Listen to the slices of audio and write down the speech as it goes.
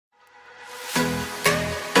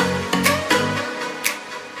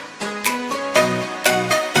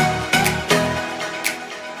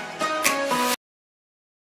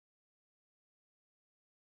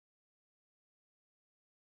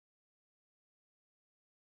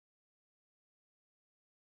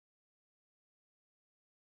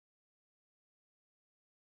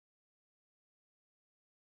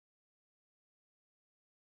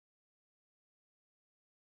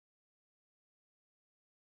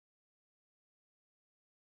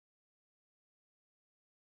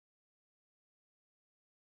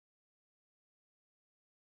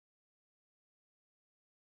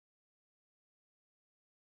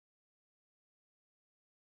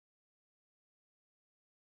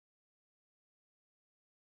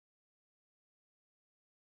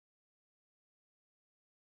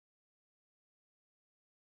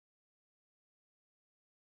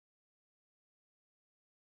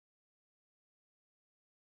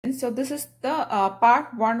questions. So this is the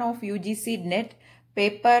part 1 of UGC NET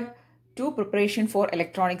paper 2 preparation for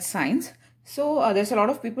electronic science. So there's a lot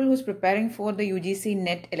of people who's preparing for the UGC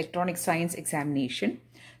NET electronic science examination.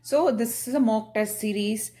 So this is a mock test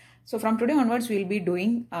series. So from today onwards, we'll be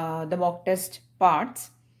doing the mock test parts,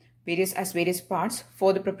 various parts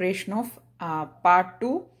for the preparation of part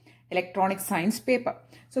 2 electronic science paper.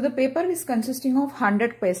 So the paper is consisting of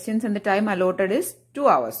 100 questions and the time allotted is 2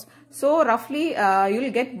 hours. So roughly you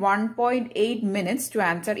will get 1.8 minutes to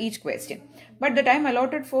answer each question. But the time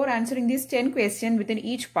allotted for answering these 10 questions within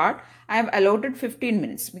each part, I have allotted 15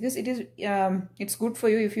 minutes because it is it's good for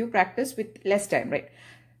you if you practice with less time, right?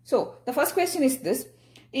 So the first question is this: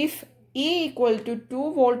 if E equal to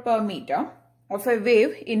 2 volt per meter of a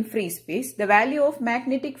wave in free space, the value of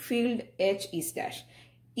magnetic field H is dash.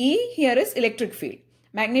 E here is electric field.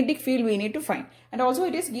 Magnetic field we need to find. And also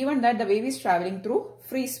it is given that the wave is traveling through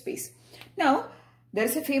free space. Now, there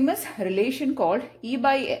is a famous relation called E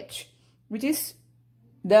by H, which is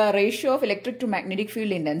the ratio of electric to magnetic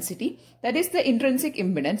field intensity. That is the intrinsic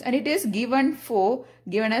impedance, and it is given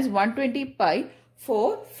as 120 pi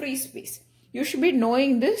for free space. You should be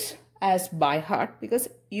knowing this as by heart because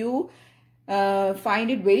you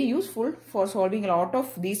find it very useful for solving a lot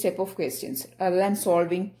of these type of questions rather than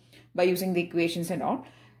solving by using the equations and all.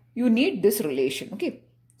 You need this relation, okay?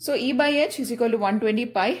 So E by H is equal to 120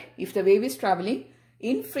 pi if the wave is traveling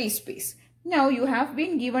in free space. Now you have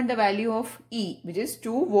been given the value of E, which is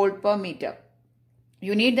 2 volt per meter.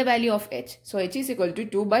 You need the value of H. So H is equal to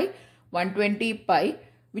 2 by 120 pi,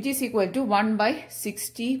 which is equal to 1 by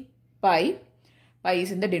 60 pi. Pi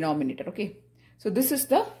is in the denominator, okay? So this is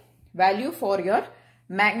the value for your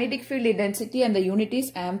magnetic field intensity and the unit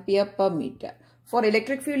is ampere per meter. For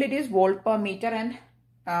electric field it is volt per meter and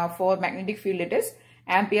for magnetic field it is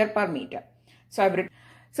ampere per meter. So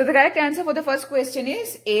the correct answer for the first question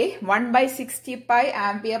is A, 1 by 60 pi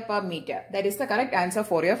ampere per meter. That is the correct answer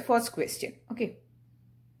for your first question. Okay.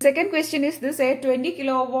 Second question is this: a 20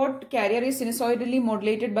 kilowatt carrier is sinusoidally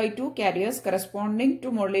modulated by two carriers corresponding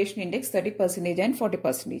to modulation index 30% and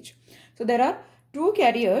 40%. So there are two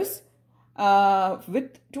carriers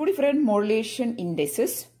with two different modulation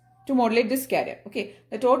indices to modulate this carrier. Okay,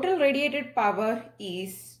 the total radiated power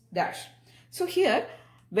is dash. So here,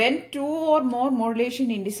 when two or more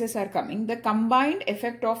modulation indices are coming, the combined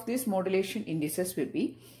effect of these modulation indices will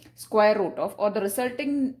be square root of, or the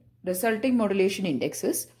resulting modulation index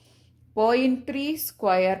is 0.3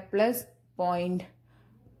 square plus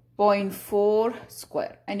 0.4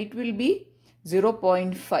 square, and it will be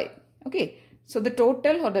 0.5. Okay, so the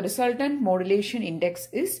total or the resultant modulation index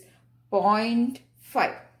is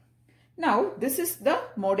 0.5. Now, this is the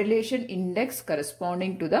modulation index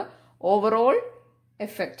corresponding to the overall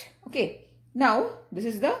effect. Okay. Now, this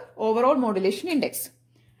is the overall modulation index.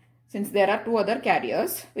 Since there are two other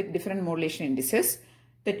carriers with different modulation indices,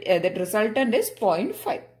 that resultant is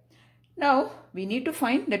 0.5. Now, we need to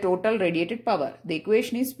find the total radiated power. The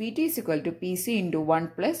equation is Pt is equal to Pc into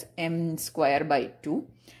 1 plus m square by 2.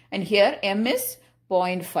 And here m is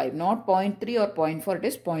 0.5, not 0.3 or 0.4, it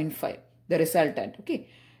is 0.5, the resultant. Okay.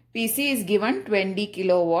 Pc is given 20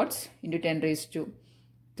 kilowatts into 10 raised to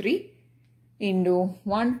 3 into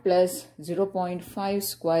 1 plus 0.5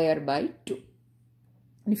 square by 2.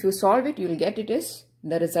 And if you solve it, you will get it is,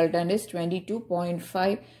 the resultant is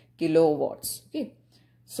 22.5 kilowatts. Okay.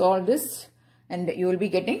 Solve this and you will be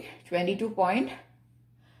getting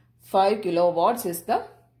 22.5 kilowatts is the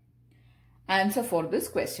answer for this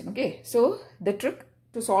question. Okay. So the trick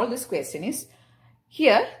to solve this question is,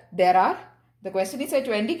 here the question is a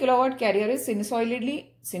 20 kilowatt carrier is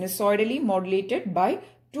sinusoidally modulated by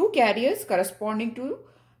two carriers corresponding to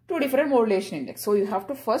two different modulation index. So you have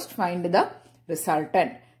to first find the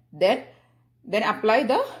resultant, then apply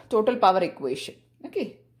the total power equation.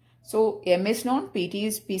 Okay. So M is known,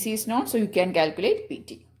 PC is known, so you can calculate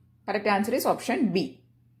PT. Correct answer is option B.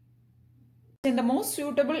 And the most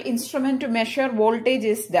suitable instrument to measure voltage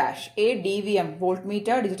is dash. A, DVM,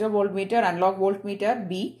 voltmeter, digital voltmeter, analog voltmeter.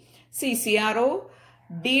 B, C, CRO.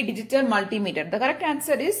 D, digital multimeter. The correct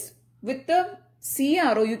answer is, with the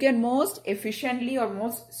CRO, you can most efficiently or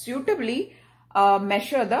most suitably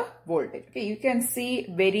measure the voltage. Okay, you can see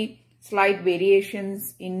very slight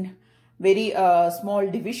variations in very small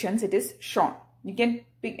divisions. It is shown. You can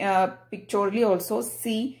pictorially also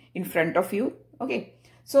see in front of you. Okay,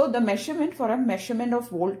 so the measurement for a measurement of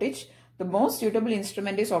voltage, the most suitable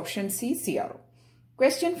instrument is option C, CRO.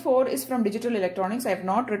 Question 4 is from digital electronics. I have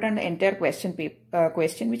not written the entire question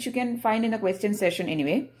which you can find in the question session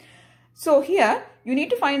anyway. So here you need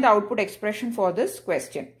to find the output expression for this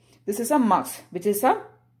question. This is a mux, which is a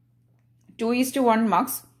 2:1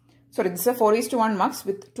 mux sorry, this is a 4:1 mux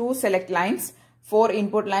with 2 select lines, 4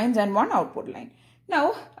 input lines and 1 output line.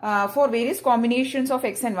 Now, for various combinations of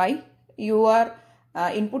x and y, your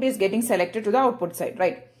input is getting selected to the output side,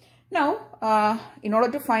 right? Now, in order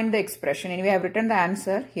to find the expression, anyway, I have written the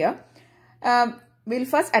answer here. We'll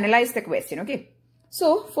first analyze the question, okay?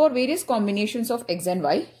 So, for various combinations of x and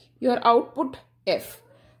y, your output f.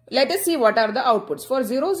 Let us see what are the outputs. For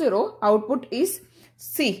 0, 0, output is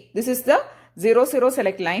C. This is the 0, 0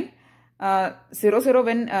 select line. 0, 0,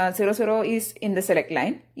 when 0, 0 is in the select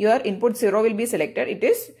line, your input 0 will be selected. It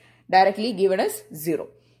is directly given as 0.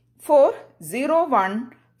 For 0,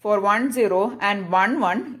 1, for 1, 0 and 1,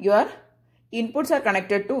 1, your inputs are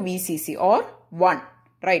connected to VCC or 1,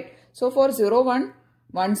 right? So, for 0, 1,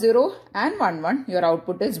 1, 0 and 1, 1, your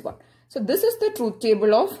output is 1. So, this is the truth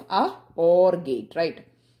table of a OR gate, right?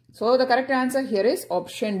 So, the correct answer here is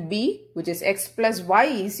option B, which is x plus y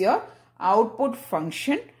is your output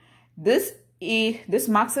function. This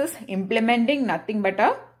mux is implementing nothing but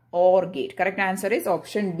a OR gate. Correct answer is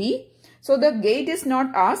option B. So, the gate is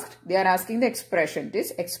not asked. They are asking the expression. It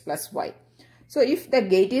is x plus y. So, if the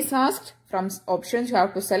gate is asked, from options you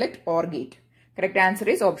have to select OR gate. Correct answer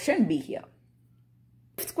is option B here.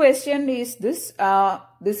 Next question is this.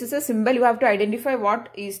 This is a symbol. You have to identify what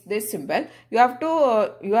is this symbol. You have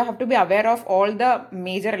to be aware of all the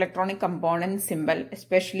major electronic component symbol,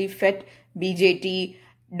 especially FET, BJT,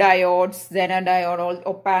 diodes, Zener diode, all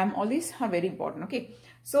op-amp. All these are very important. Okay.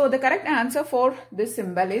 So the correct answer for this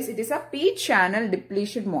symbol is, it is a P-channel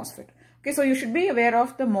depletion MOSFET. Okay. So you should be aware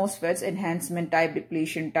of the MOSFETs, enhancement type,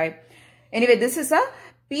 depletion type. Anyway, this is a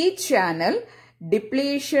P-channel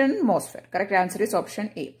depletion MOSFET. Correct answer is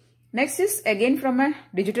option A. Next is again from a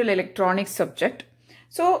digital electronics subject.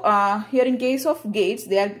 So here in case of gates,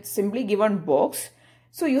 they are simply given box.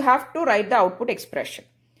 So you have to write the output expression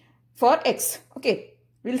for X. Okay.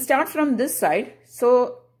 We'll start from this side.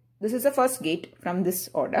 So this is the first gate from this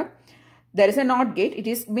order. There is a NOT gate. It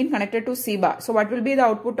is been connected to C bar. So what will be the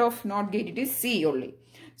output of NOT gate? It is C only.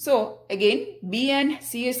 So again, B and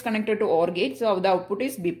C is connected to OR gate. So the output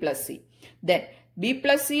is B plus C. Then B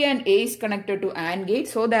plus C and A is connected to AND gate.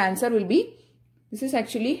 So the answer will be, this is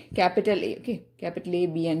actually capital A. Okay, capital A,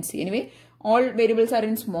 B and C. Anyway, all variables are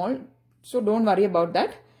in small. So don't worry about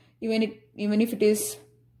that. Even if it is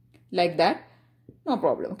like that, no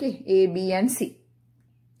problem. Okay, A, B and C.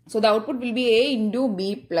 So the output will be A into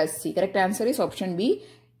B plus C. Correct answer is option B.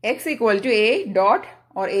 X equal to A dot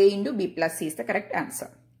or A into B plus C is the correct answer.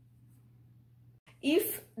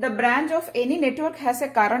 If the branch of any network has a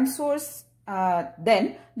current source,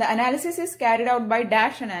 then the analysis is carried out by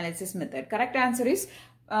dash analysis method. Correct answer is,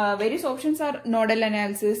 various options are nodal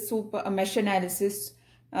analysis, super mesh analysis,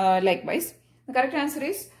 likewise. The correct answer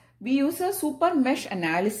is, we use a super mesh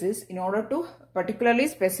analysis in order to particularly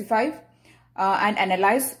specify and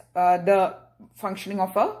analyze the functioning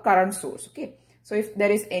of a current source. Okay. So if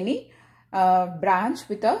there is any branch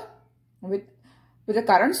with a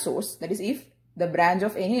current source, that is, if the branch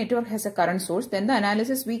of any network has a current source, then the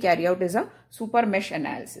analysis we carry out is a super mesh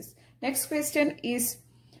analysis. Next question is,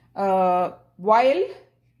 which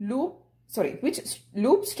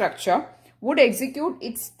loop structure would execute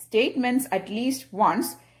its statements at least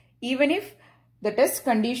once, even if the test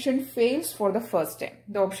condition fails for the first time?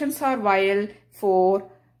 The options are while, for,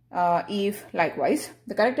 if, likewise.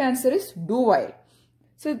 The correct answer is do while.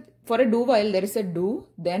 So for a do while, there is a do,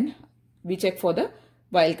 then we check for the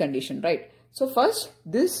while condition, right? So first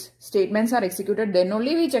these statements are executed, then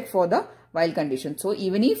only we check for the while condition. So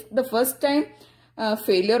even if the first time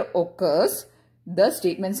failure occurs, the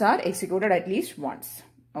statements are executed at least once.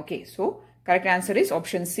 Okay, so correct answer is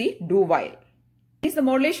option C, do while. Is the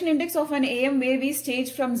modulation index of an AM wave is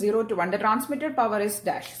staged from 0 to 1. The transmitted power is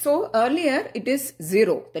dash. So earlier it is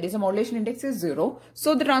 0. That is, the modulation index is 0.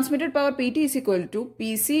 So the transmitted power PT is equal to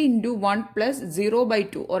PC into 1 plus 0 by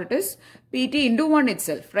 2, or it is PT into 1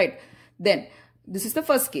 itself, right? Then this is the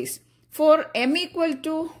first case. For M equal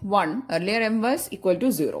to 1, earlier M was equal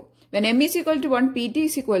to 0. When M is equal to 1, PT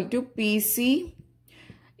is equal to PC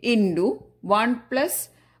into 1 plus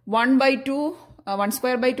 1 by 2, 1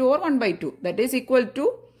 square by 2 or 1 by 2. That is equal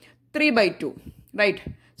to 3 by 2, right?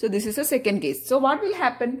 So this is the second case. So what will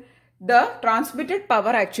happen? The transmitted power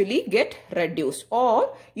actually get reduced,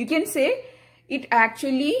 or you can say it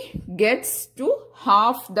actually gets to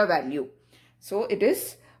half the value. So it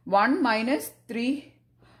is 1 minus 3,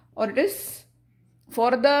 or it is,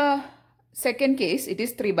 for the second case, it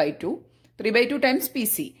is 3 by 2. 3 by 2 times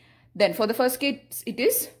PC. Then for the first case, it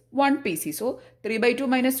is 1 PC. So 3 by 2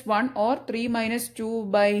 minus 1, or 3 minus 2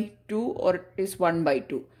 by 2, or it is 1 by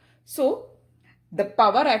 2. So the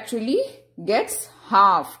power actually gets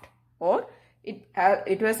halved. or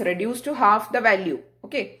it was reduced to half the value.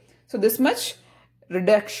 Okay, so this much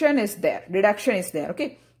reduction is there.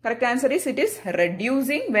 Okay, correct answer is it is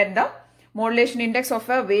reducing when the modulation index of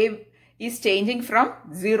a wave is changing from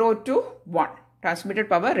 0 to 1. Transmitted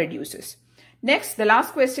power reduces. Next, the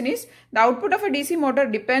last question is the output of a DC motor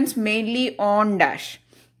depends mainly on dash.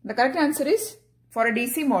 The correct answer is for a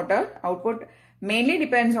DC motor, output mainly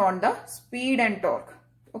depends on the speed and torque.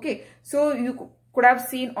 Okay, so you could have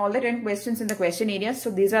seen all the 10 questions in the question area.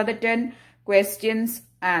 So these are the 10 questions,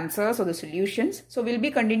 answers or the solutions. So we'll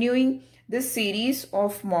be continuing this series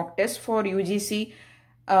of mock tests for UGC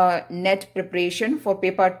net preparation for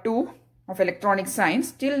paper 2 of electronic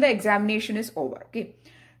science till the examination is over. Okay,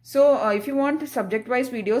 so if you want subject-wise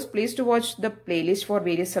videos, please to watch the playlist for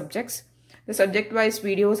various subjects. The subject-wise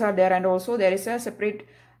videos are there, and also there is a separate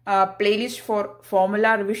playlist for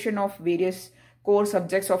formula revision of various core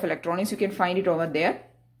subjects of electronics. You can find it over there.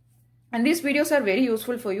 And these videos are very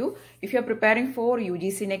useful for you if you are preparing for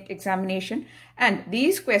UGC NET examination. And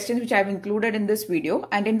these questions which I have included in this video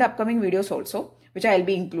and in the upcoming videos also, which I will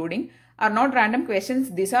be including, are not random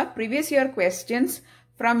questions. These are previous year questions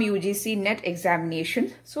from UGC NET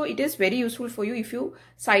examination. So it is very useful for you if you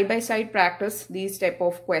side by side practice these type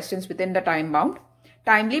of questions within the time bound.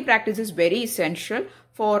 Timely practice is very essential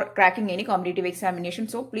for cracking any competitive examination.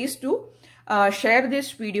 So please do share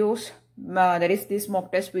these videos, that is these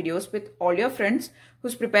mock test videos, with all your friends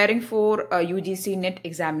who's preparing for UGC NET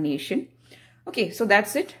examination. Okay, so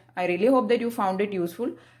that's it. I really hope that you found it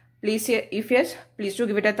useful. Please, if yes, please do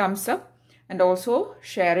give it a thumbs up and also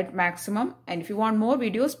share it maximum. And if you want more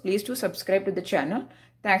videos, please do subscribe to the channel.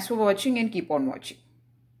 Thanks for watching and keep on watching.